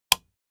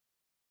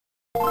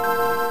Hey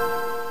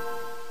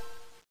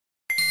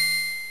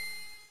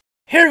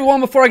everyone,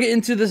 before I get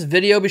into this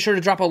video, be sure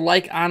to drop a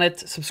like on it,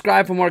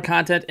 subscribe for more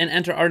content, and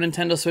enter our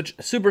Nintendo Switch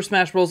Super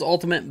Smash Bros.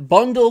 Ultimate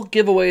Bundle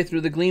giveaway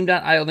through the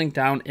Gleam.io link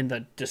down in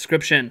the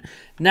description.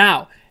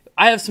 Now,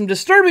 I have some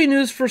disturbing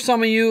news for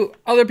some of you.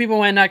 Other people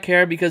might not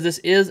care because this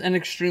is an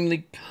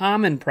extremely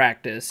common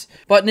practice.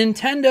 But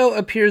Nintendo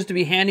appears to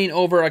be handing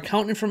over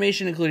account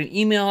information, including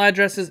email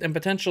addresses and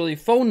potentially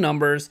phone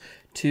numbers,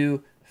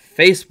 to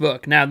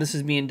Facebook. Now, this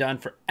is being done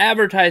for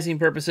advertising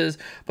purposes,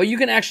 but you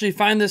can actually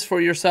find this for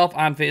yourself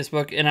on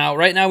Facebook. And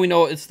right now we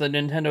know it's the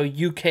Nintendo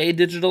UK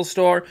digital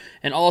store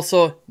and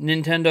also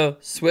Nintendo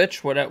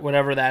Switch,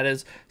 whatever that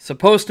is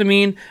supposed to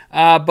mean.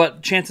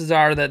 But chances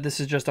are that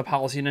this is just a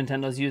policy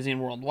Nintendo's using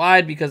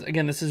worldwide because,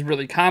 again, this is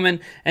really common.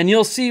 And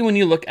you'll see when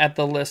you look at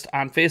the list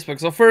on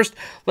Facebook. So first,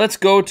 let's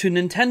go to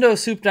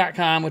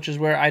nintendosoup.com, which is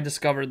where I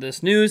discovered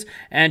this news,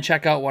 and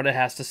check out what it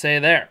has to say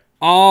there.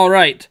 All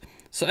right.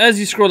 So as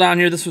you scroll down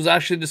here, this was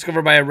actually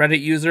discovered by a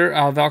Reddit user,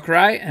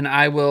 Valkyrie, and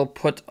I will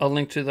put a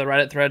link to the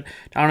Reddit thread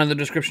down in the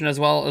description as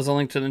well as a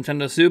link to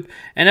Nintendo Soup.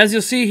 And as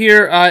you'll see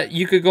here,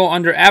 you could go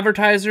under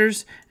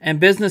Advertisers and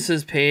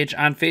Businesses page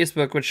on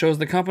Facebook, which shows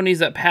the companies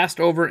that passed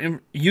over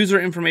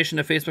user information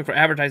to Facebook for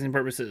advertising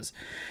purposes.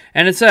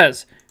 And it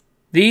says,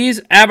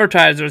 these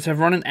advertisers have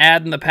run an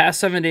ad in the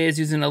past 7 days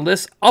using a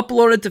list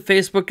uploaded to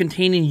Facebook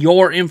containing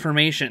your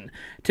information,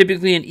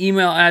 typically an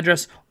email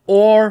address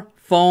or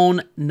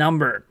phone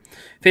number.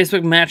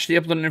 Facebook matched the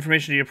uploaded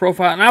information to your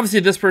profile, and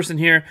obviously this person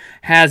here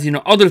has,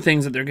 other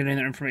things that they're getting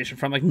their information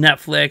from, like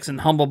Netflix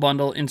and Humble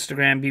Bundle,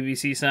 Instagram,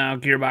 BBC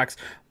Sound, Gearbox,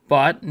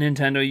 but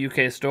Nintendo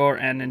UK Store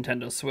and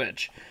Nintendo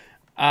Switch.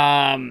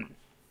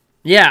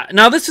 Yeah,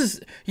 now this is,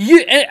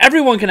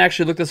 everyone can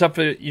actually look this up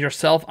for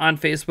yourself on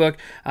Facebook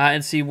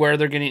and see where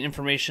they're getting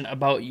information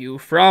about you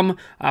from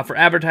for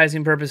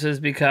advertising purposes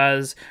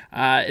because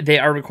they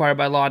are required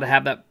by law to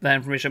have that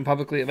information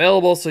publicly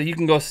available, so you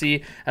can go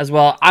see as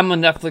well. I'm a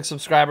Netflix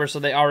subscriber, so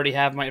they already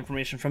have my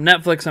information from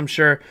Netflix, I'm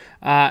sure.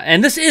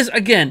 And this is,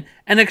 again,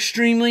 an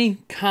extremely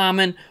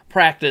common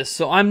practice,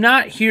 so I'm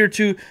not here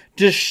to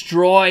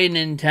destroy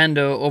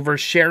Nintendo over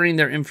sharing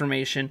their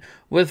information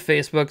with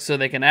Facebook so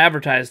they can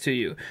advertise to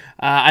you.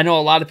 I know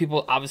a lot of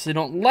people obviously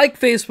don't like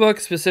Facebook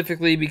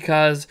specifically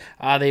because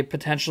they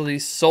potentially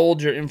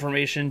sold your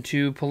information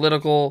to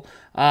political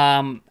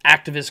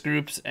activist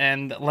groups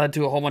and led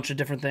to a whole bunch of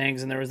different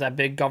things, and there was that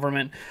big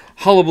government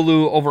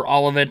hullabaloo over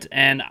all of it.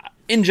 And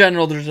in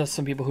general, there's just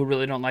some people who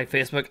really don't like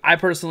Facebook. I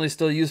personally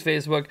still use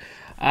Facebook,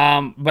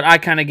 but I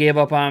kind of gave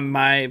up on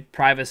my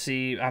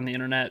privacy on the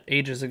internet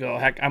ages ago.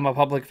 Heck, I'm a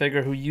public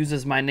figure who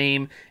uses my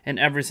name in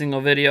every single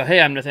video.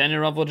 Hey, I'm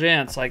Nathaniel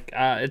Rumpel-Jantz. Like,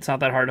 it's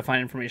not that hard to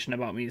find information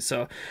about me,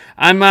 so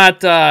I'm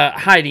not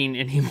hiding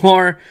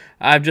anymore.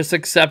 I've just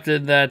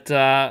accepted that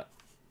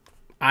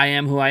I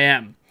am who I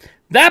am.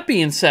 That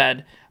being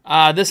said,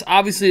 this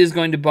obviously is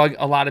going to bug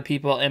a lot of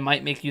people and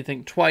might make you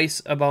think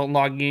twice about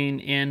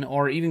logging in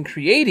or even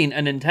creating a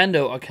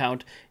Nintendo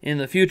account in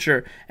the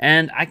future,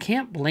 and I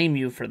can't blame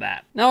you for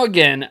that. Now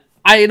again,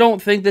 I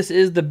don't think this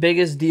is the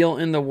biggest deal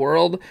in the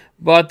world,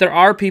 but there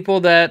are people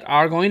that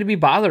are going to be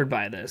bothered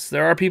by this.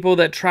 There are people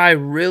that try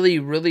really,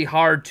 really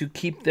hard to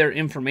keep their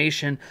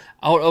information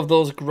out of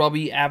those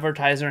grubby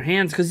advertiser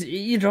hands because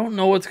you don't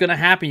know what's going to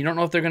happen. You don't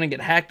know if they're going to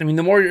get hacked. I mean,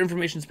 the more your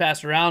information is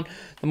passed around,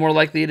 the more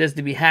likely it is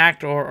to be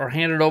hacked or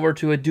handed over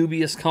to a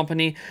dubious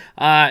company.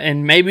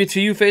 And maybe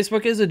to you,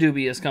 Facebook is a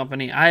dubious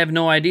company. I have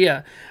no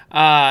idea.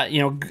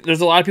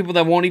 There's a lot of people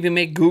that won't even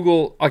make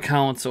Google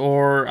accounts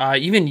or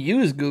even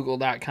use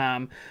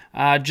Google.com.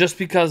 Just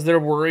because they're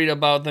worried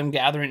about them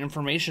gathering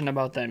information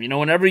about them.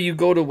 Whenever you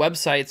go to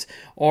websites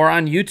or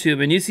on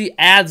YouTube and you see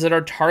ads that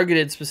are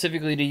targeted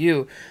specifically to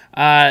you,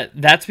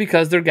 that's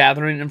because they're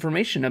gathering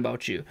information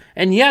about you.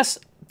 And yes,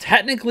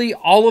 technically,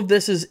 all of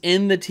this is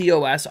in the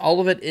TOS. All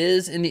of it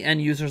is in the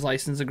end user's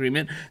license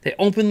agreement. They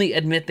openly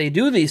admit they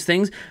do these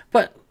things,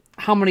 but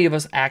how many of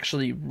us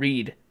actually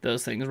read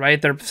those things,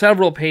 right? They're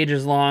several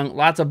pages long,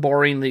 lots of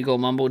boring legal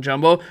mumbo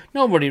jumbo.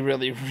 Nobody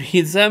really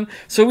reads them.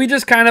 So we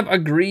just kind of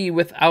agree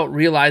without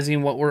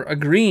realizing what we're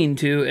agreeing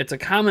to. It's a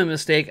common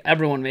mistake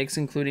everyone makes,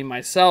 including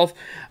myself.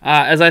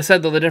 As I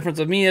said, though, the difference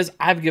with me is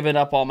I've given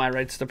up all my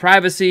rights to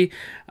privacy.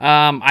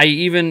 I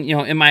even,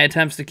 in my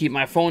attempts to keep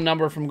my phone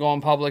number from going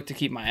public, to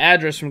keep my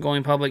address from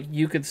going public,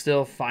 you could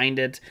still find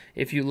it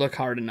if you look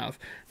hard enough.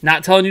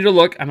 Not telling you to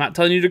look. I'm not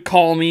telling you to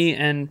call me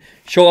and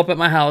show up at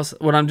my house.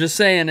 What I'm just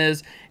saying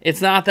is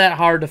it's not that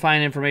hard to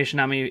find information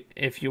on me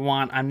if you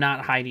want. I'm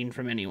not hiding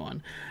from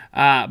anyone.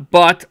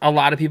 But a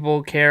lot of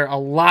people care a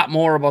lot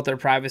more about their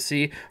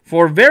privacy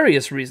for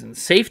various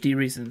reasons. Safety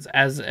reasons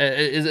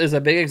is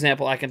a big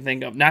example I can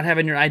think of. Not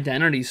having your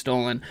identity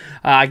stolen.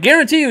 I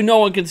guarantee you no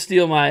one can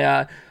steal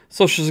my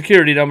social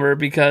security number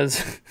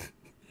because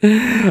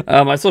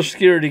my social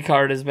security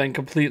card has been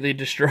completely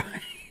destroyed.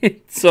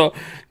 So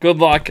good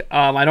luck.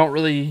 I don't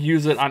really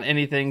use it on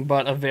anything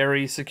but a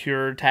very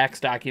secure tax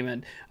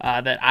document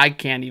that I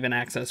can't even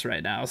access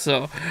right now.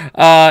 So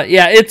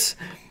yeah,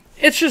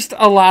 It's just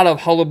a lot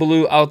of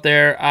hullabaloo out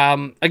there.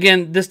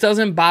 Again, this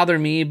doesn't bother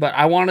me, but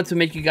I wanted to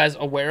make you guys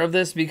aware of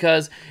this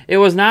because it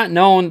was not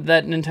known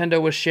that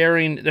Nintendo was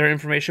sharing their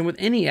information with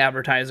any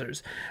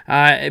advertisers.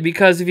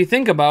 Because if you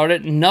think about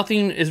it,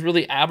 nothing is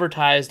really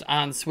advertised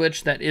on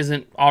Switch that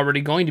isn't already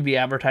going to be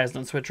advertised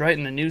on Switch, right?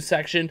 In the news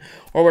section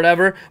or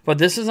whatever. But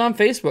this is on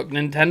Facebook.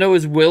 Nintendo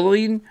is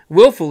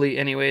willfully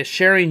anyway,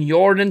 sharing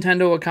your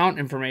Nintendo account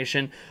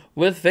information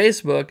with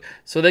Facebook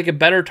so they could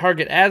better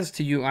target ads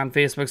to you on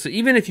Facebook. So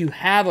even if you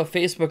have a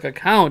Facebook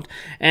account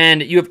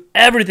and you have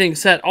everything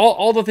set,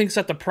 all the things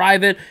set to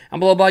private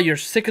and blah, blah, blah, you're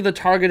sick of the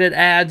targeted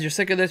ads, you're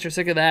sick of this, you're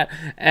sick of that,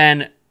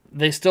 and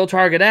they still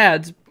target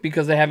ads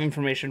because they have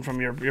information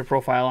from your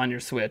profile on your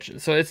Switch.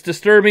 So it's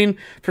disturbing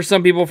for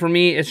some people. For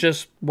me, it's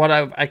just what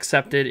I've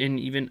accepted in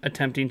even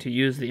attempting to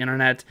use the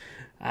internet.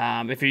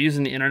 If you're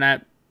using the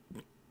internet,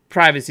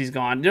 privacy's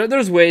gone.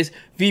 There's ways,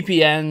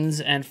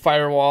 VPNs and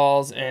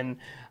firewalls and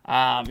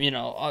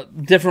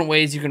different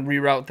ways you can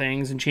reroute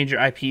things and change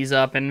your IPs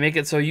up and make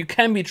it so you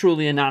can be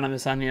truly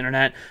anonymous on the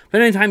internet.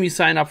 But anytime you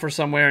sign up for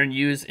somewhere and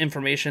use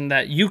information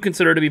that you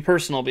consider to be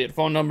personal, be it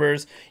phone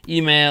numbers,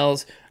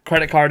 emails,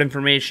 credit card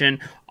information,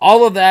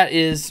 all of that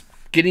is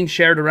getting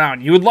shared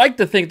around. You would like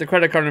to think the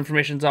credit card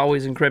information is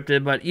always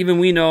encrypted, but even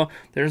we know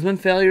there's been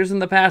failures in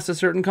the past of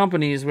certain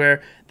companies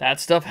where that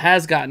stuff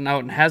has gotten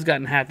out and has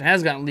gotten hacked and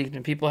has gotten leaked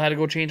and people had to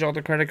go change all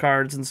their credit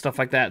cards and stuff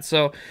like that.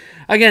 So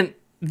again,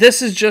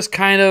 this is just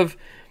kind of,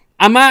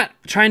 I'm not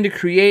trying to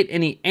create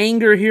any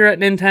anger here at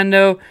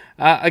Nintendo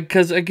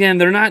because, again,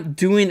 they're not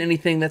doing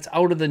anything that's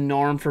out of the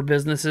norm for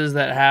businesses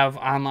that have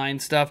online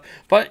stuff.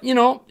 But,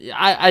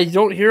 I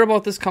don't hear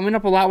about this coming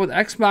up a lot with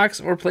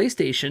Xbox or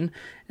PlayStation.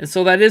 And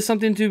so that is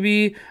something to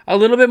be a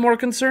little bit more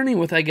concerning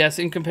with, I guess,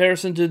 in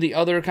comparison to the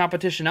other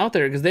competition out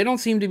there, because they don't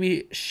seem to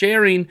be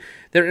sharing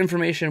their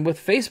information with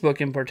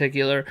Facebook in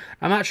particular.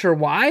 I'm not sure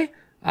why.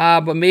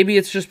 But maybe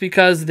it's just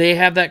because they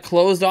have that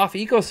closed off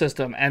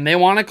ecosystem and they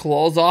want to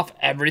close off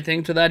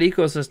everything to that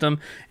ecosystem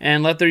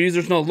and let their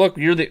users know, look,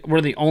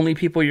 we're the only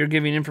people you're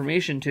giving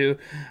information to.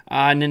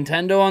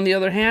 Nintendo, on the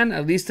other hand,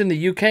 at least in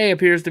the UK,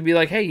 appears to be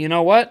like, hey, you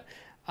know what?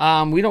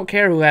 We don't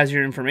care who has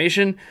your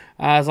information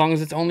as long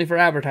as it's only for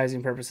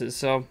advertising purposes.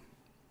 So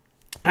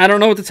I don't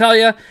know what to tell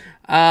you.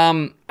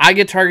 I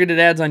get targeted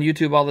ads on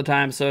YouTube all the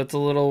time, so it's a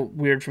little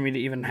weird for me to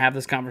even have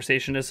this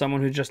conversation as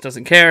someone who just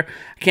doesn't care.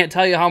 I can't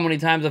tell you how many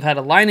times I've had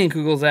a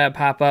Leinenkugels ad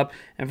pop up,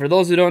 and for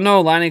those who don't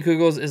know,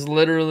 Leinenkugels is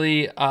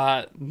literally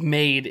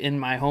made in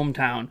my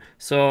hometown,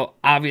 so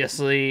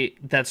obviously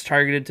that's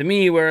targeted to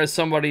me, whereas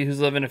somebody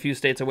who's living a few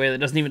states away that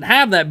doesn't even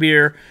have that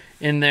beer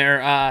in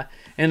their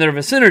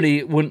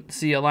vicinity wouldn't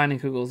see a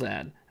Leinenkugels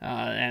ad.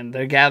 And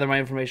they gather my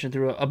information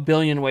through a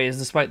billion ways,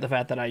 despite the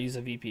fact that I use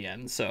a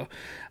VPN. So,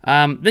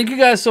 thank you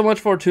guys so much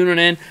for tuning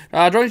in.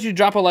 Don't forget to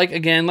drop a like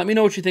again. Let me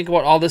know what you think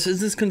about all this. Is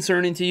this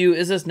concerning to you?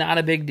 Is this not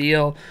a big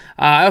deal?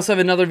 I also have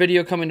another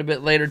video coming a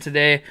bit later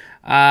today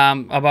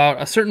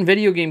about a certain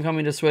video game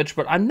coming to Switch,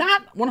 but I'm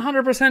not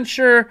 100%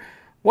 sure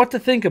what to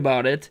think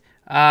about it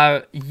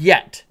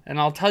yet. And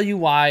I'll tell you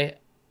why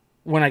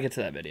when I get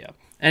to that video.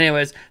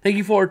 Anyways, thank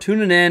you for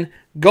tuning in.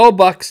 Go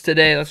Bucks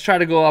today. Let's try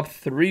to go up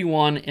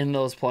 3-1 in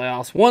those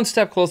playoffs. One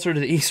step closer to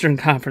the Eastern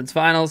Conference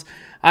Finals.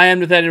 I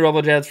am Nathaniel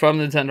RoboJets from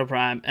Nintendo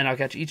Prime, and I'll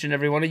catch each and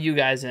every one of you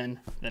guys in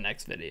the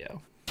next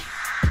video.